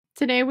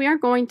Today we are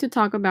going to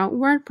talk about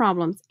word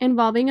problems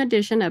involving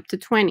addition up to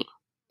 20.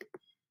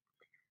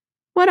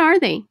 What are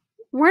they?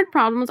 Word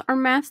problems are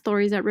math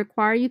stories that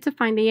require you to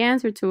find the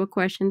answer to a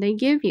question they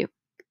give you.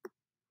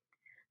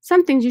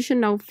 Some things you should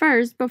know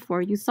first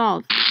before you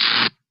solve.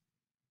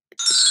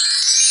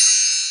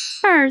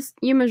 First,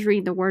 you must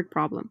read the word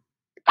problem.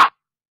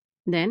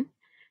 Then,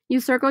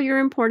 you circle your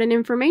important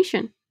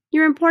information.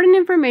 Your important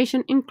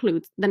information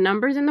includes the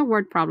numbers in the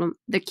word problem,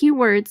 the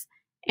keywords,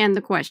 and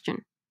the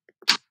question.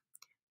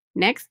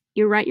 Next,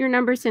 you write your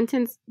number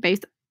sentence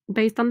based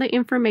on the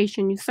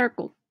information you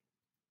circled.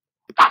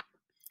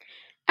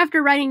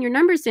 After writing your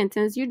number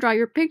sentence, you draw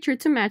your picture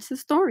to match the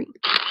story.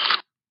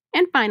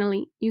 And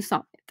finally, you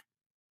solve it.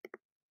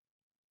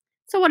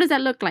 So what does that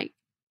look like?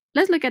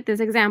 Let's look at this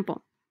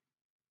example.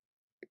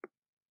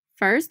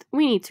 First,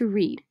 we need to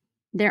read.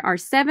 There are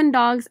 7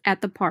 dogs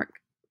at the park.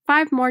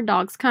 5 more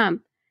dogs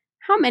come.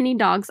 How many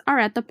dogs are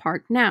at the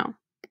park now?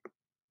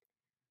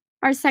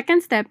 Our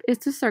second step is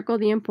to circle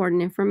the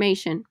important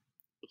information.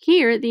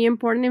 Here, the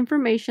important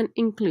information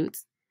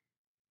includes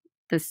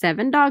the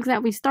 7 dogs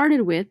that we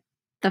started with,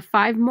 the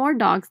 5 more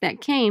dogs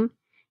that came,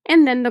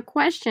 and then the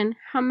question,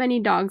 how many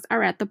dogs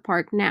are at the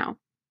park now?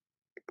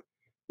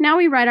 Now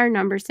we write our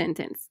number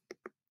sentence.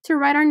 To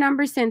write our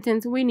number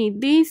sentence, we need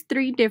these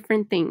 3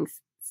 different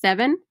things: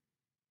 7,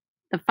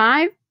 the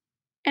 5,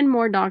 and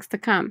more dogs to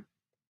come.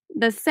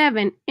 The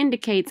 7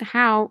 indicates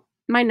how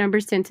my number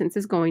sentence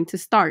is going to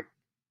start.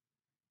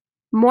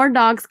 More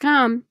dogs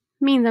come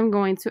means I'm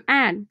going to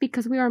add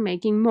because we are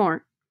making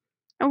more.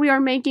 And we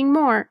are making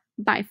more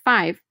by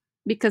 5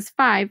 because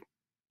 5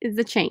 is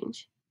the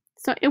change.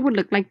 So it would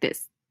look like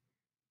this.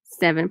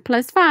 7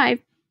 plus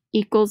 5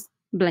 equals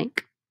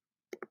blank.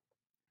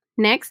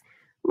 Next,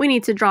 we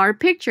need to draw our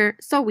picture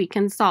so we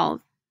can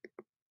solve.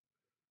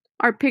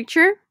 Our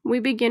picture,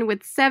 we begin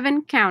with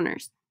 7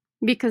 counters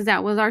because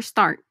that was our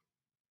start.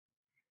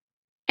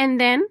 And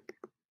then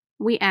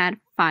we add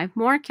 5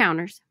 more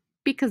counters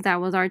because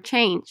that was our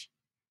change.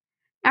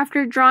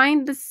 After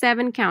drawing the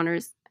 7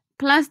 counters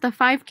plus the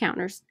 5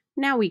 counters,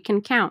 now we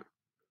can count.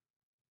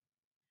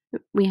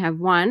 We have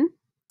 1,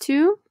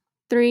 2,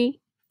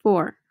 3,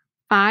 4,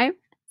 5,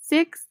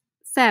 6,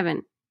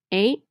 7,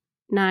 8,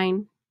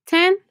 9,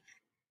 10,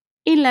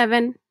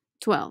 11,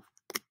 12,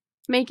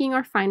 making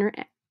our final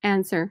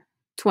answer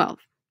 12.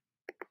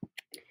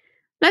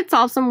 Let's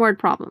solve some word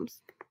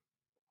problems.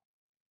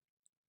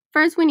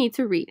 First, we need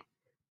to read.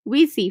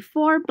 We see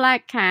 4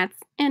 black cats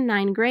and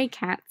 9 gray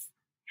cats.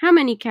 How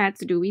many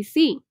cats do we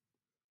see?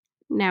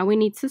 Now we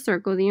need to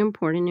circle the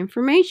important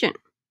information.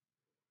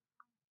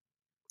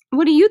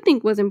 What do you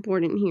think was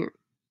important here?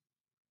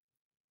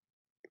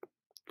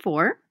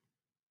 4,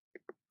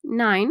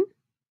 9,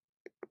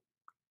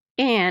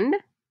 and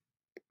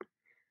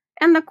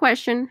the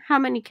question, how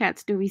many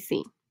cats do we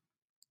see?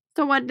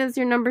 So what does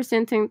your number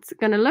sentence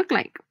gonna look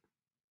like?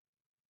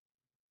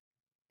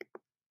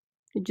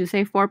 Did you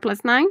say 4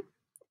 plus 9?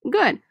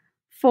 Good.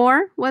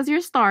 4 was your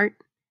start,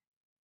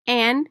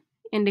 and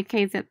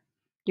indicates that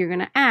you're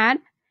gonna add,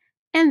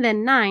 and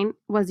then 9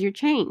 was your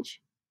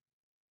change.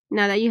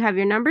 Now that you have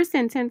your number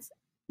sentence,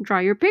 draw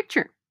your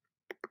picture.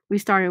 We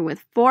started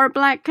with 4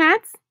 black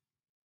cats,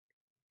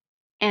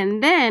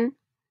 and then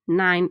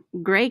 9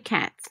 gray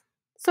cats.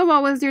 So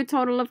what was your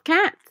total of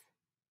cats?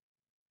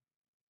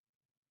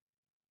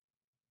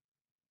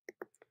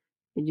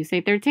 Did you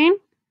say 13?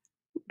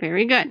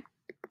 Very good.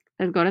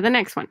 Let's go to the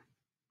next one.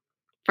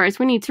 First,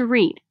 we need to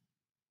read.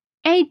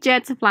 8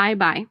 jets fly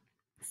by.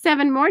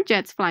 7 more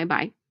jets fly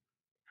by.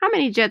 How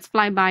many jets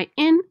fly by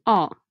in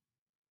all?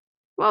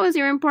 What was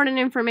your important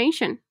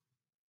information?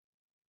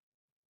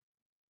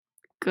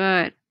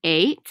 Good.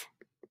 8,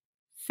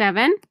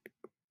 7,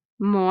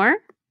 more.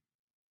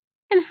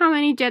 And how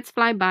many jets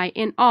fly by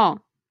in all?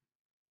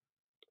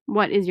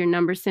 What is your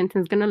number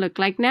sentence going to look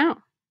like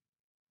now?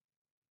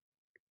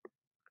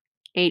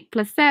 8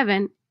 plus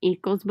 7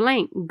 equals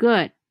blank.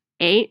 Good.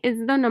 8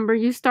 is the number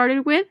you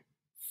started with.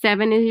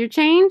 7 is your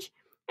change.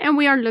 And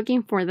we are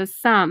looking for the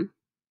sum.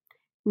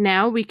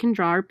 Now we can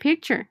draw our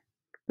picture.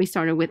 We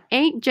started with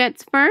 8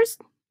 jets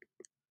first.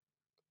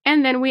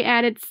 And then we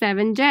added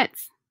 7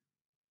 jets.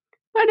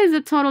 What is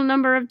the total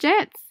number of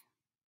jets?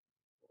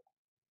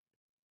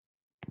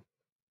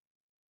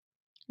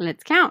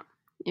 Let's count.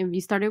 If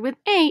you started with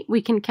 8,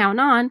 we can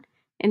count on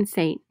and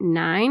say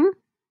 9,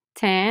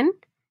 10,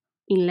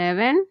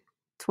 11,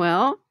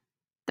 12,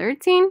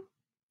 13,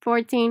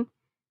 14,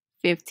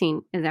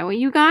 15. Is that what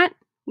you got?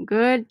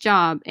 Good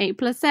job. 8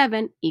 plus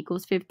 7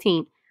 equals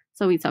 15.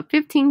 So we saw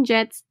 15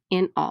 jets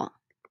in all.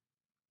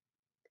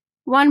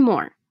 One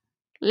more.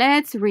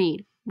 Let's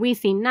read. We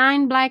see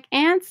 9 black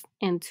ants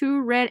and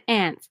 2 red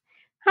ants.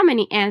 How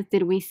many ants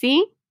did we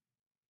see?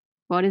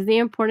 What is the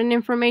important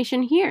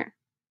information here?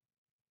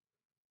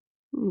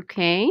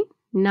 Okay,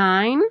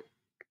 9,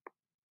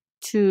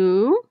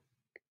 2,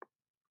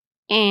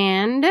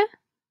 and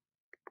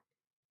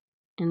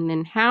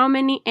then how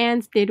many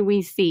ants did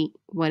we see?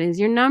 What is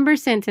your number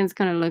sentence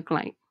going to look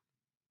like?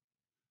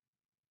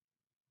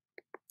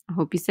 I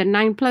hope you said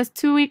 9 plus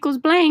 2 equals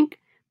blank,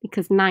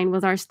 because 9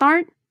 was our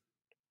start,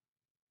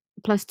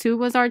 plus 2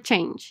 was our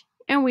change,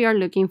 and we are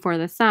looking for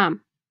the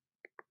sum.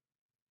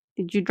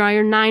 Did you draw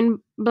your 9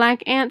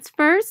 black ants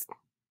first?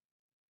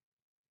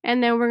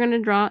 And then we're going to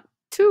draw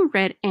 2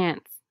 red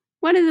ants.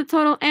 What is the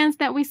total ants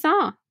that we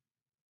saw?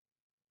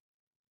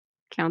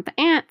 Count the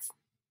ants.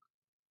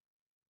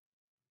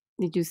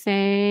 Did you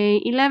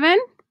say 11?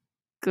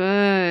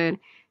 Good.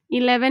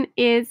 11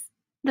 is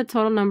the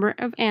total number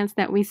of ants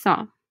that we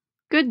saw.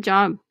 Good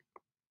job.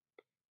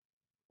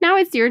 Now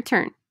it's your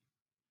turn.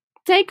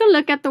 Take a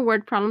look at the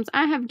word problems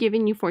I have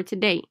given you for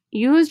today.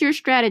 Use your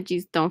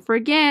strategies. Don't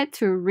forget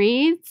to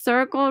read,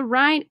 circle,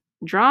 write,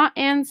 draw,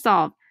 and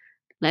solve.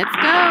 Let's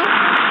go!